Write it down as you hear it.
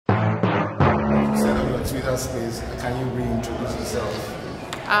Twitter space. Can you reintroduce yourself?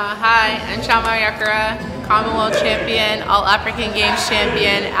 Hi, I'm Chioma Onyekwere, Commonwealth champion, All African Games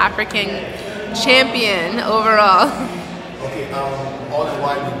champion, African champion overall. Okay, all the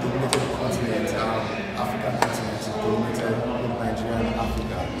while you dominated the continent, African continent, you dominated with Nigeria and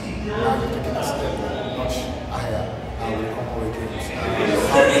Africa. Now you're taking a step much higher with the Commonwealth Games.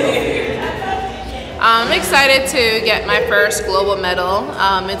 I'm excited to get my first global medal.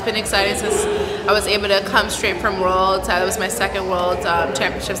 It's been exciting since I was able to come straight from Worlds. That was my second World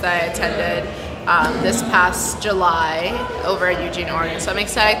Championships that I attended this past July over in Eugene, Oregon. So I'm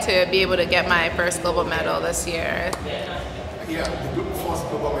excited to be able to get my first global medal this year. Yeah, the first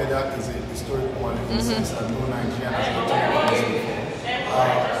global medal is a historic one in the sense that no Nigerian has been champion before.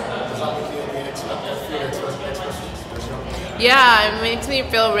 Does that make you any expression? Yeah, it makes me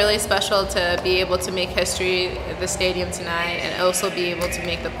feel really special to be able to make history at the stadium tonight and also be able to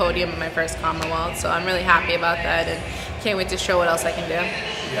make the podium in my first Commonwealth. So I'm really happy about that and can't wait to show what else I can do.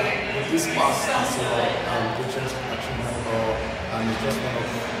 Yeah, with this pass as your pictures achievement and it's just one of those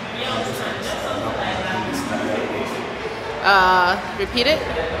things that repeat it?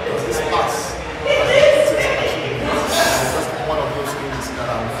 Does this pass as just one of those things that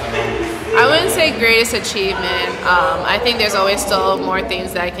I wouldn't say greatest achievement. I think there's always still more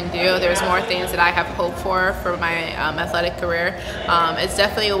things that I can do. There's more things that I have hope for my athletic career. It's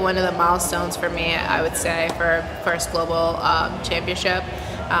definitely one of the milestones for me, I would say, for first global championship.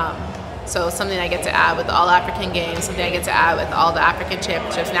 So something I get to add with the All African Games, something I get to add with all the African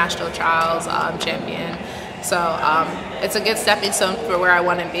championships, national trials, champion. So it's a good stepping stone for where I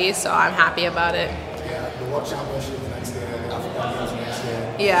want to be, so I'm happy about it. Yeah, the World Championship next year, the African Games next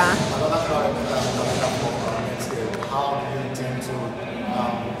year. Yeah. Another part next year, how do you intend to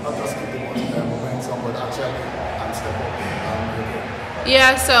not just keep the momentum, but actually step up?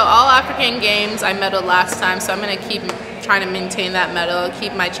 Yeah, so All African Games, I medaled last time, so I'm going to keep trying to maintain that medal,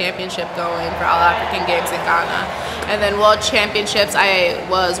 keep my championship going for All African Games in Ghana. And then World Championships, I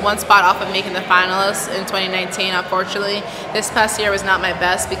was one spot off of making the finalists in 2019, unfortunately. This past year was not my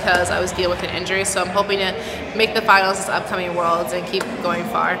best because I was dealing with an injury, so I'm hoping to make the finals this upcoming Worlds and keep going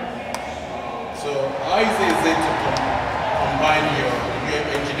far. So how easy is it to combine your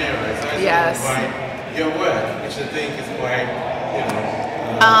engineering? So yes. Combine your work, which I think is quite,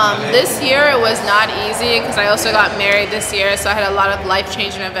 this year it was not easy because I also got married this year, so I had a lot of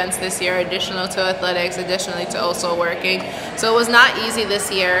life-changing events this year, additional to athletics, additionally to also working. So it was not easy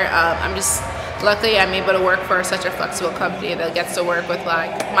this year. Luckily I'm able to work for such a flexible company that gets to work with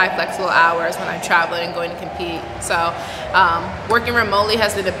like my flexible hours when I'm traveling and going to compete. So working remotely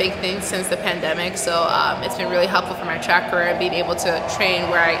has been a big thing since the pandemic, so it's been really helpful for my track career and being able to train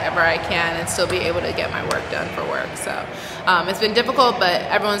wherever I can and still be able to get my work done for work. So it's been difficult, but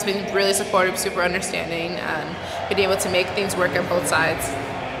everyone's been really supportive, super understanding, and been able to make things work on both sides.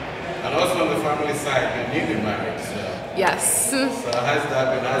 And also on the family side, you're newly married, so. Yes. So how's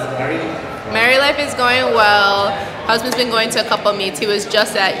that been? How's married? Married life is going well. Husband's been going to a couple meets. He was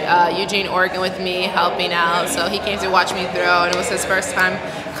just at Eugene, Oregon with me helping out, so he came to watch me throw, and it was his first time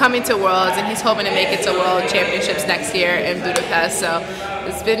coming to Worlds, and he's hoping to make it to World Championships next year in Budapest. So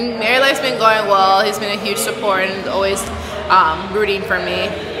married life's been going well. He's been a huge support and always rooting for me.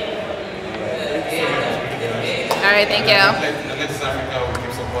 All right, thank you. Let's Africa will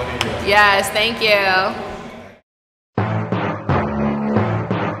keep supporting you. Yes, thank you.